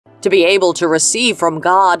To be able to receive from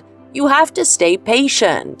God, you have to stay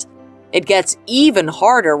patient. It gets even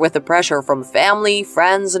harder with the pressure from family,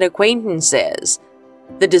 friends, and acquaintances.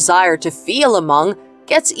 The desire to feel among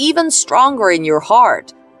gets even stronger in your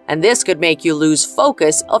heart, and this could make you lose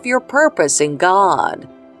focus of your purpose in God.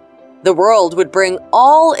 The world would bring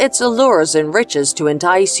all its allures and riches to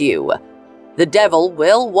entice you. The devil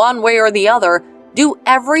will, one way or the other, do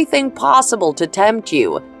everything possible to tempt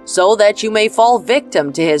you so that you may fall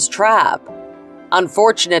victim to his trap.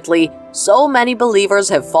 Unfortunately, so many believers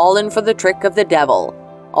have fallen for the trick of the devil,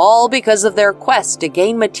 all because of their quest to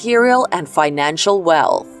gain material and financial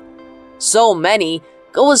wealth. So many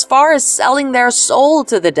go as far as selling their soul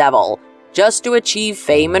to the devil just to achieve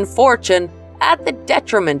fame and fortune at the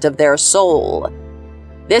detriment of their soul.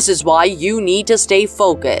 This is why you need to stay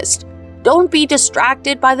focused. Don't be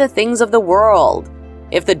distracted by the things of the world.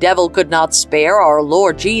 If the devil could not spare our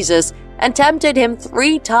Lord Jesus and tempted him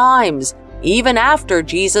 3 times, even after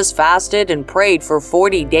Jesus fasted and prayed for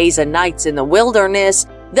 40 days and nights in the wilderness,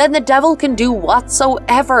 then the devil can do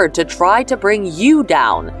whatsoever to try to bring you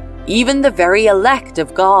down, even the very elect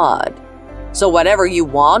of God. So whatever you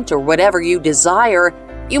want or whatever you desire,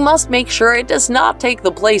 you must make sure it does not take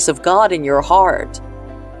the place of God in your heart.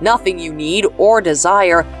 Nothing you need or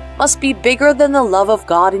desire must be bigger than the love of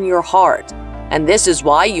God in your heart, and this is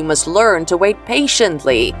why you must learn to wait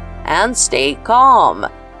patiently and stay calm,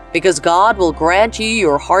 because God will grant you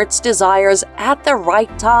your heart's desires at the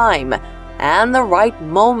right time and the right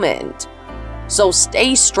moment. So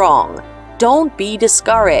stay strong. Don't be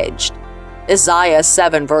discouraged. Isaiah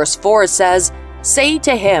 7 verse 4 says, "Say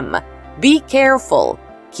to him, be careful,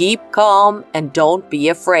 keep calm, and don't be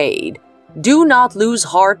afraid. Do not lose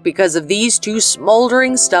heart because of these 2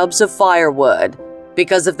 smoldering stubs of firewood,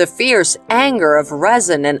 because of the fierce anger of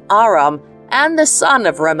Rezin and Aram and the son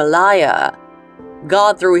of Remaliah."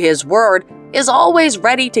 God, through His Word, is always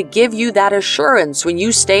ready to give you that assurance when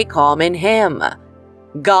you stay calm in Him.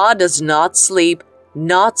 God does not sleep,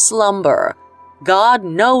 not slumber. God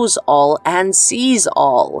knows all and sees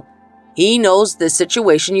all. He knows the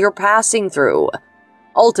situation you're passing through.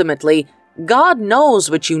 Ultimately, God knows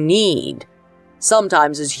what you need.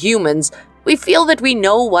 Sometimes as humans, we feel that we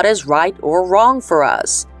know what is right or wrong for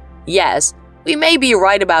us. Yes, we may be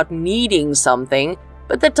right about needing something,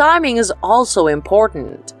 but the timing is also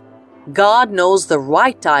important. God knows the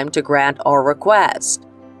right time to grant our request.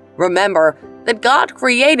 Remember that God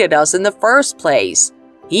created us in the first place.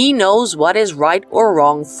 He knows what is right or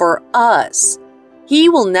wrong for us. He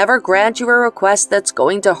will never grant you a request that's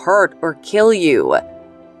going to hurt or kill you.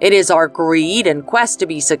 It is our greed and quest to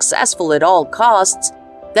be successful at all costs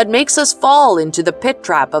that makes us fall into the pit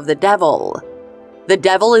trap of the devil. The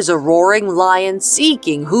devil is a roaring lion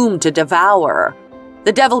seeking whom to devour.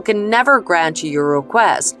 The devil can never grant you your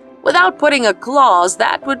request without putting a clause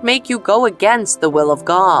that would make you go against the will of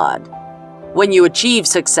God. When you achieve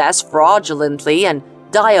success fraudulently and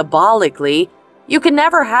diabolically, you can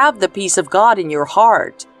never have the peace of God in your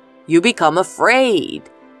heart. You become afraid.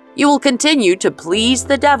 You will continue to please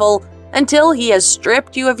the devil until he has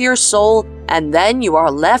stripped you of your soul, and then you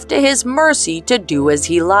are left to his mercy to do as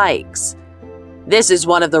he likes. This is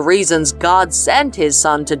one of the reasons God sent his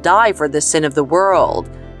Son to die for the sin of the world,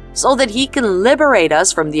 so that he can liberate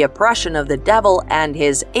us from the oppression of the devil and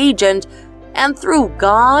his agent, and through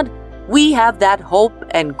God, we have that hope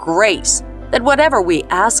and grace that whatever we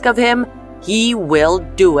ask of him, he will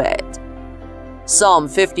do it. Psalm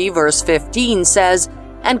 50 verse 15 says,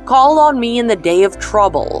 "And call on me in the day of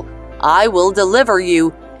trouble. I will deliver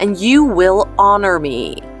you, and you will honor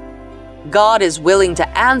me." God is willing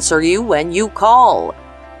to answer you when you call.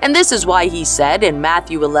 And this is why he said in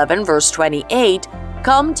Matthew 11 verse 28,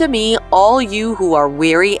 "Come to me, all you who are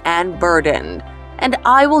weary and burdened, and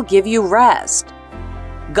I will give you rest."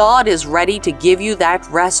 God is ready to give you that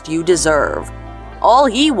rest you deserve. All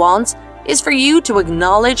he wants is for you to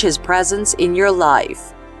acknowledge his presence in your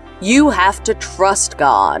life. You have to trust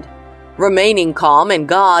God. Remaining calm in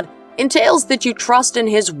God entails that you trust in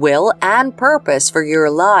his will and purpose for your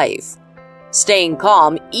life. Staying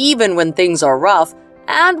calm even when things are rough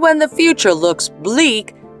and when the future looks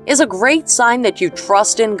bleak is a great sign that you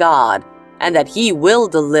trust in God and that he will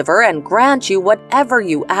deliver and grant you whatever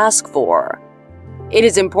you ask for. It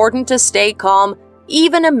is important to stay calm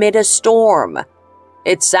even amid a storm.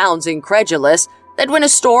 It sounds incredulous that when a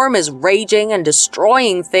storm is raging and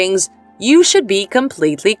destroying things, you should be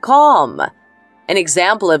completely calm. An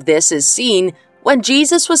example of this is seen when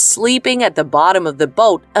Jesus was sleeping at the bottom of the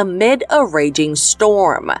boat amid a raging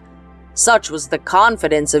storm. Such was the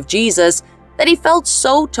confidence of Jesus that he felt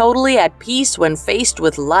so totally at peace when faced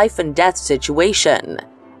with life and death situation.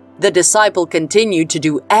 The disciple continued to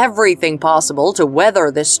do everything possible to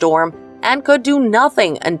weather the storm and could do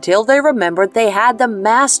nothing until they remembered they had the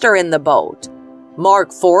Master in the boat.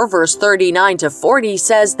 Mark 4 verse 39 to 40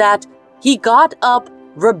 says that he got up,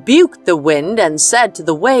 rebuked the wind, and said to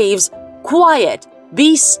the waves, "Quiet,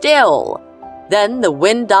 be still." Then the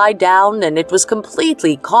wind died down and it was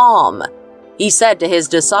completely calm. He said to his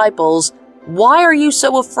disciples, "Why are you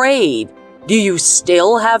so afraid? Do you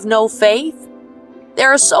still have no faith?"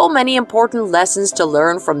 There are so many important lessons to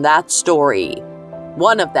learn from that story.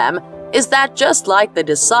 One of them is that just like the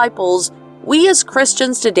disciples, we as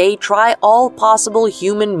Christians today try all possible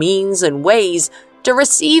human means and ways to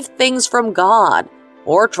receive things from God,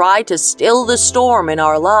 or try to still the storm in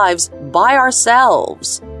our lives by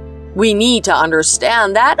ourselves. We need to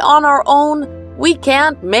understand that on our own, we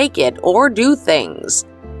can't make it or do things.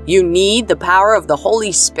 You need the power of the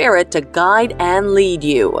Holy Spirit to guide and lead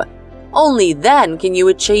you. Only then can you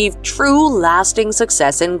achieve true lasting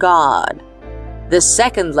success in God. The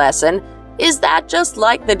second lesson is that just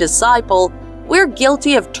like the disciple, we're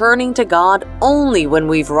guilty of turning to God only when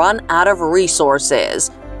we've run out of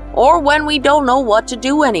resources or when we don't know what to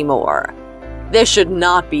do anymore. This should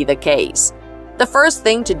not be the case. The first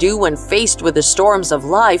thing to do when faced with the storms of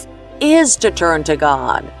life is to turn to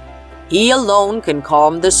God. He alone can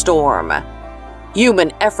calm the storm.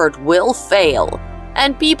 Human effort will fail,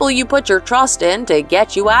 and people you put your trust in to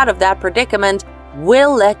get you out of that predicament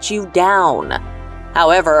will let you down.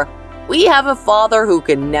 However, we have a Father who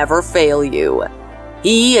can never fail you.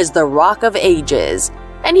 He is the Rock of Ages,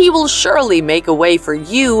 and He will surely make a way for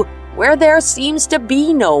you where there seems to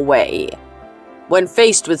be no way. When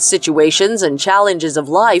faced with situations and challenges of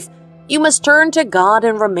life, you must turn to God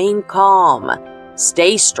and remain calm.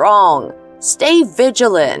 Stay strong. Stay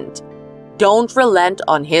vigilant. Don't relent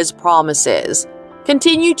on His promises.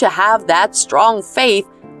 Continue to have that strong faith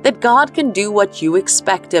that God can do what you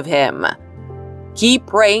expect of Him. Keep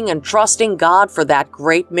praying and trusting God for that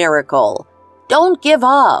great miracle. Don't give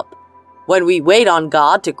up. When we wait on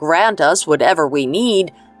God to grant us whatever we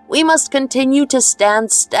need, we must continue to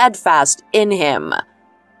stand steadfast in Him.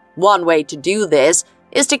 One way to do this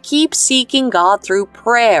is to keep seeking God through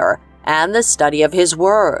prayer and the study of His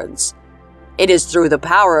words. It is through the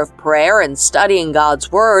power of prayer and studying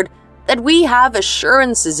God's Word that we have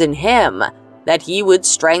assurances in Him that He would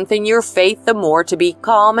strengthen your faith the more to be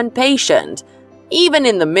calm and patient, even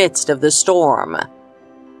in the midst of the storm.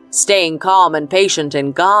 Staying calm and patient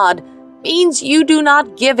in God means you do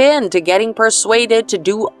not give in to getting persuaded to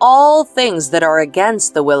do all things that are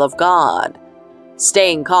against the will of God.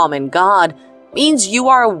 Staying calm in God means you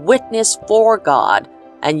are a witness for God,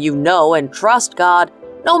 and you know and trust God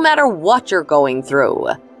no matter what you're going through.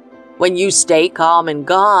 When you stay calm in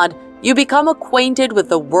God, you become acquainted with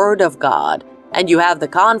the Word of God, and you have the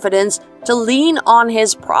confidence to lean on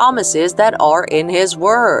His promises that are in His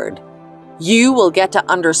Word. You will get to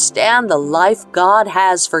understand the life God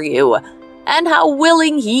has for you and how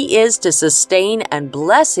willing He is to sustain and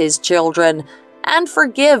bless His children and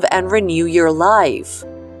forgive and renew your life.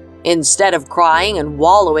 Instead of crying and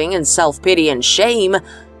wallowing in self-pity and shame,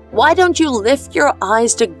 why don't you lift your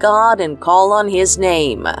eyes to God and call on His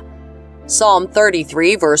name? Psalm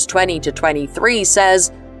 33 verse 20 to 23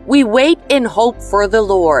 says, "We wait in hope for the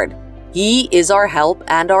Lord. He is our help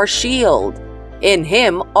and our shield. In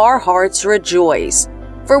Him our hearts rejoice,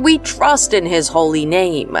 for we trust in His holy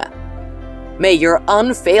name." May your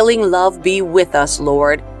unfailing love be with us,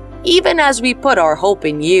 Lord, even as we put our hope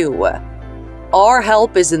in You. Our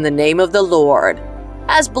help is in the name of the Lord.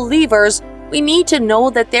 As believers, we need to know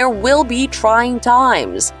that there will be trying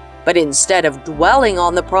times, but instead of dwelling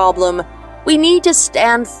on the problem, we need to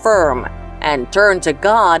stand firm and turn to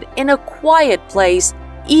God in a quiet place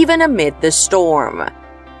even amid the storm.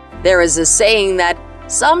 There is a saying that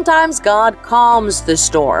sometimes God calms the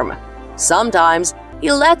storm. Sometimes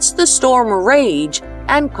He lets the storm rage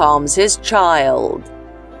and calms His child.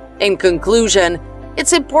 In conclusion,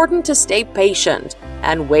 it's important to stay patient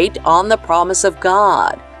and wait on the promise of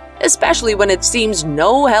God, especially when it seems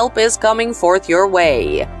no help is coming forth your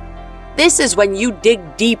way. This is when you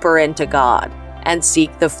dig deeper into God and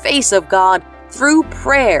seek the face of God through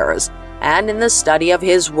prayers and in the study of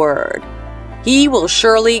His Word. He will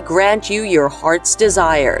surely grant you your heart's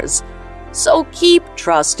desires, so keep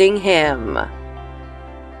trusting Him.